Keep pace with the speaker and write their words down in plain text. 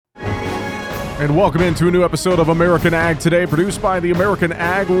And welcome into a new episode of American Ag Today, produced by the American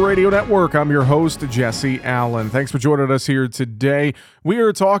Ag Radio Network. I'm your host, Jesse Allen. Thanks for joining us here today. We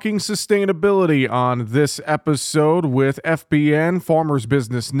are talking sustainability on this episode with FBN, Farmers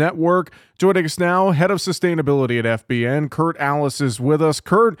Business Network. Joining us now, Head of Sustainability at FBN, Kurt Allis is with us.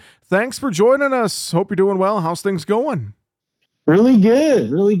 Kurt, thanks for joining us. Hope you're doing well. How's things going? Really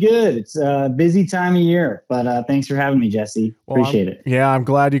good. It's a busy time of year, but thanks for having me, Jesse. Appreciate it. Yeah, I'm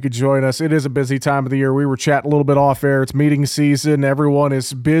glad you could join us. It is a busy time of the year. We were chatting a little bit off air. It's meeting season. Everyone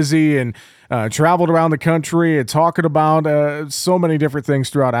is busy and traveled around the country and talking about so many different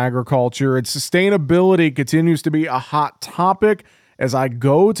things throughout agriculture. And sustainability continues to be a hot topic. As I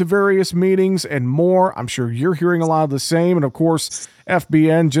go to various meetings and more, I'm sure you're hearing a lot of the same. And of course,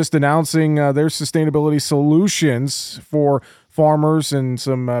 FBN just announcing their sustainability solutions for farmers and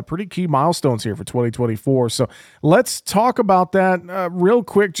some pretty key milestones here for 2024. So let's talk about that real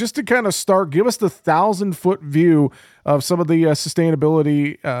quick, just to kind of start. Give us the 1,000-foot view of some of the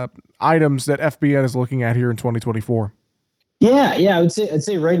sustainability items that FBN is looking at here in 2024. Yeah. I'd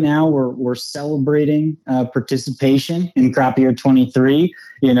say right now we're celebrating participation in crop year 23.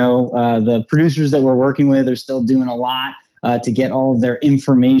 The producers that we're working with are still doing a lot to get all of their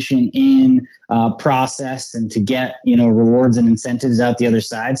information in processed and to get rewards and incentives out the other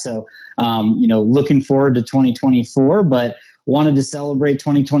side. So looking forward to 2024, but wanted to celebrate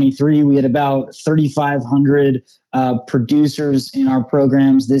 2023. We had about 3,500 producers in our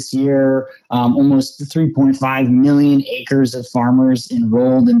programs this year, almost 3.5 million acres of farmers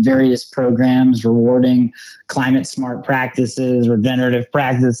enrolled in various programs rewarding climate smart practices, regenerative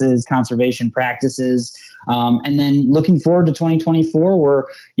practices, conservation practices. And then looking forward to 2024, we're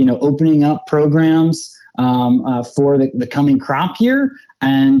opening up programs for the coming crop year,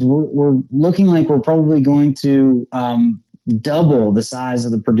 and we're looking like we're probably going to double the size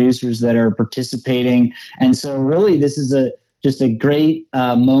of the producers that are participating. And so really this is just a great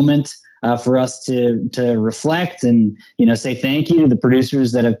moment for us to reflect and say thank you to the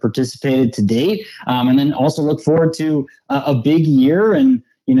producers that have participated to date, and then also look forward to a big year. And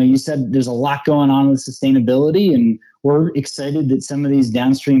you said there's a lot going on with sustainability, and we're excited that some of these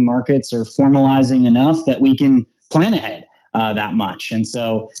downstream markets are formalizing enough that we can plan ahead that much. And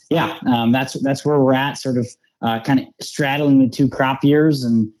so that's where we're at, sort of kind of straddling the two crop years,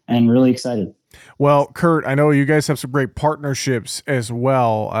 and really excited. Well, Kurt, I know you guys have some great partnerships as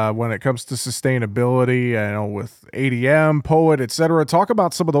well when it comes to sustainability, with ADM, POET, et cetera. Talk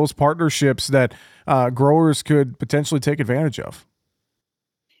about some of those partnerships that growers could potentially take advantage of.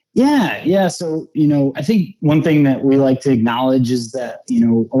 Yeah. So, I think one thing that we like to acknowledge is that,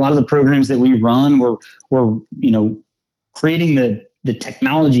 a lot of the programs that we run, we're creating the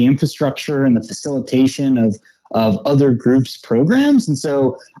technology infrastructure and the facilitation of other groups' programs. And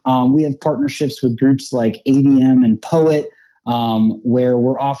so we have partnerships with groups like ADM and POET, where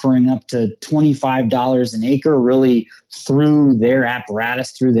we're offering up to $25 an acre, really through their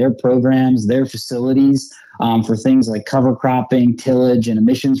apparatus, through their programs, their facilities, for things like cover cropping, tillage, and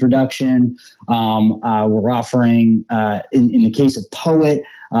emissions reduction. We're offering, in the case of POET,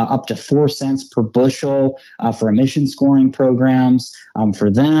 up to 4 cents per bushel for emission scoring programs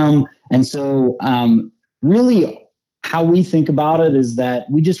for them. And so really how we think about it is that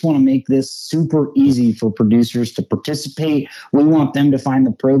we just want to make this super easy for producers to participate. We want them to find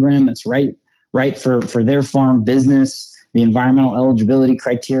the program that's right for their farm business, the environmental eligibility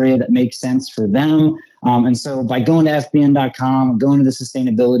criteria that makes sense for them. And so by going to FBN.com, going to the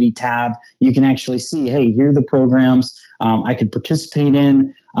sustainability tab, you can actually see, hey, here are the programs I could participate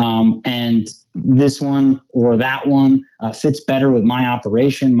in. And this one or that one fits better with my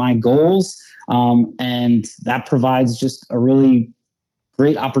operation, my goals. And that provides just a really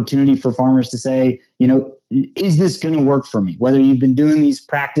great opportunity for farmers to say, is this going to work for me? Whether you've been doing these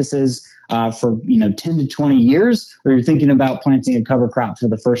practices for 10 to 20 years, or you're thinking about planting a cover crop for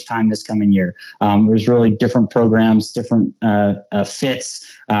the first time this coming year. There's really different programs, different fits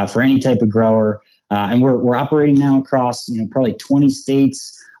for any type of grower. And we're operating now across probably 20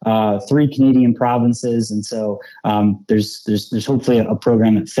 states, 3 Canadian provinces. And so there's hopefully a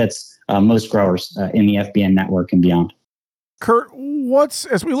program that fits most growers in the FBN network and beyond. Kurt,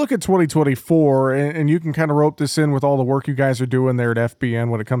 as we look at 2024, and you can kind of rope this in with all the work you guys are doing there at FBN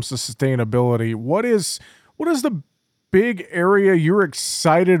when it comes to sustainability, what is the big area you're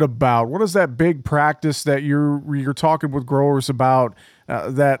excited about? What is that big practice that you're talking with growers about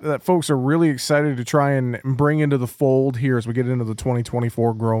that folks are really excited to try and bring into the fold here as we get into the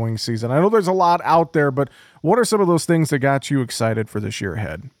 2024 growing season? I know there's a lot out there, but what are some of those things that got you excited for this year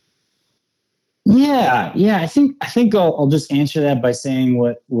ahead? Yeah. I think I'll just answer that by saying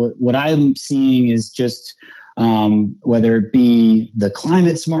what I'm seeing is just whether it be the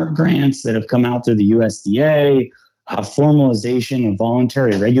climate smart grants that have come out through the USDA, formalization of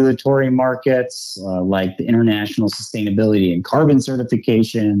voluntary regulatory markets like the International Sustainability and Carbon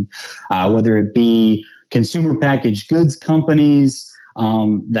Certification, whether it be consumer packaged goods companies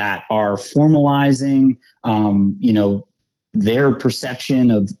that are formalizing, their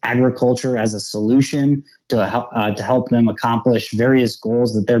perception of agriculture as a solution to help them accomplish various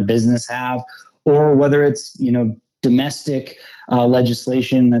goals that their business have, or whether it's domestic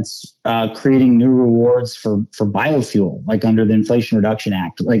legislation that's creating new rewards for biofuel, like under the Inflation Reduction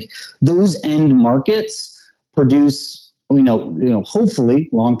Act. Like those end markets produce, hopefully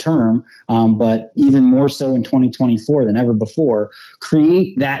long term, but even more so in 2024 than ever before,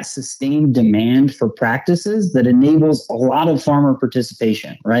 create that sustained demand for practices that enables a lot of farmer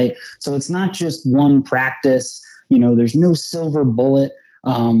participation, right? So it's not just one practice. There's no silver bullet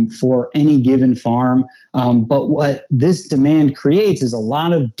for any given farm. But what this demand creates is a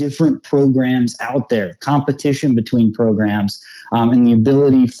lot of different programs out there, competition between programs, and the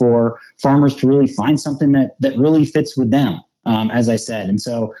ability for farmers to really find something that really fits with them, as I said. And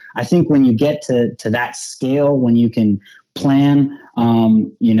so I think when you get to that scale, when you can plan,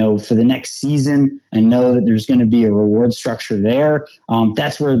 for the next season and know that there's going to be a reward structure there,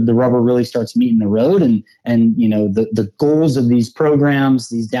 that's where the rubber really starts meeting the road. And the goals of these programs,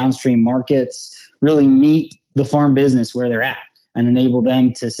 these downstream markets, really meet the farm business where they're at and enable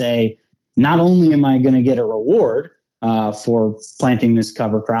them to say, not only am I going to get a reward for planting this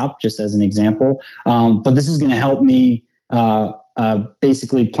cover crop, just as an example, but this is going to help me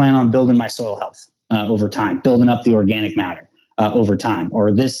basically plan on building my soil health over time, building up the organic matter over time,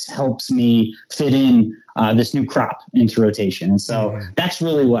 or this helps me fit in this new crop into rotation. And so that's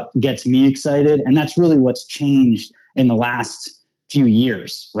really what gets me excited. And that's really what's changed in the last few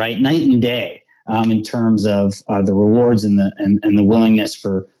years, right? Night and day in terms of the rewards and the willingness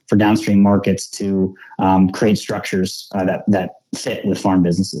for downstream markets to create structures that fit with farm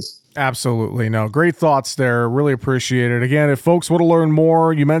businesses. Absolutely. No, great thoughts there. Really appreciate it. Again, if folks want to learn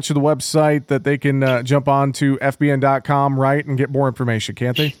more, you mentioned the website that they can jump on to fbn.com, right, and get more information,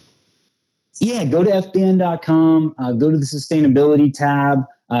 can't they? Yeah, go to fbn.com, go to the sustainability tab.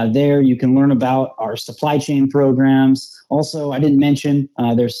 There you can learn about our supply chain programs. Also, I didn't mention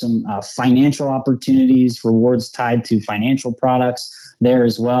there's some financial opportunities, rewards tied to financial products there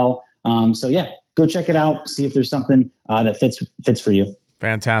as well. So yeah, go check it out. See if there's something that fits for you.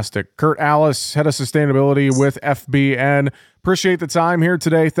 Fantastic. Kurt Allis, Head of Sustainability with FBN. Appreciate the time here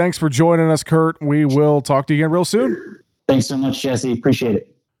today. Thanks for joining us, Kurt. We will talk to you again real soon. Thanks so much, Jesse. Appreciate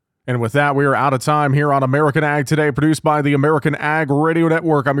it. And with that, we are out of time here on American Ag Today, produced by the American Ag Radio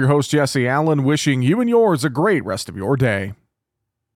Network. I'm your host, Jesse Allen, wishing you and yours a great rest of your day.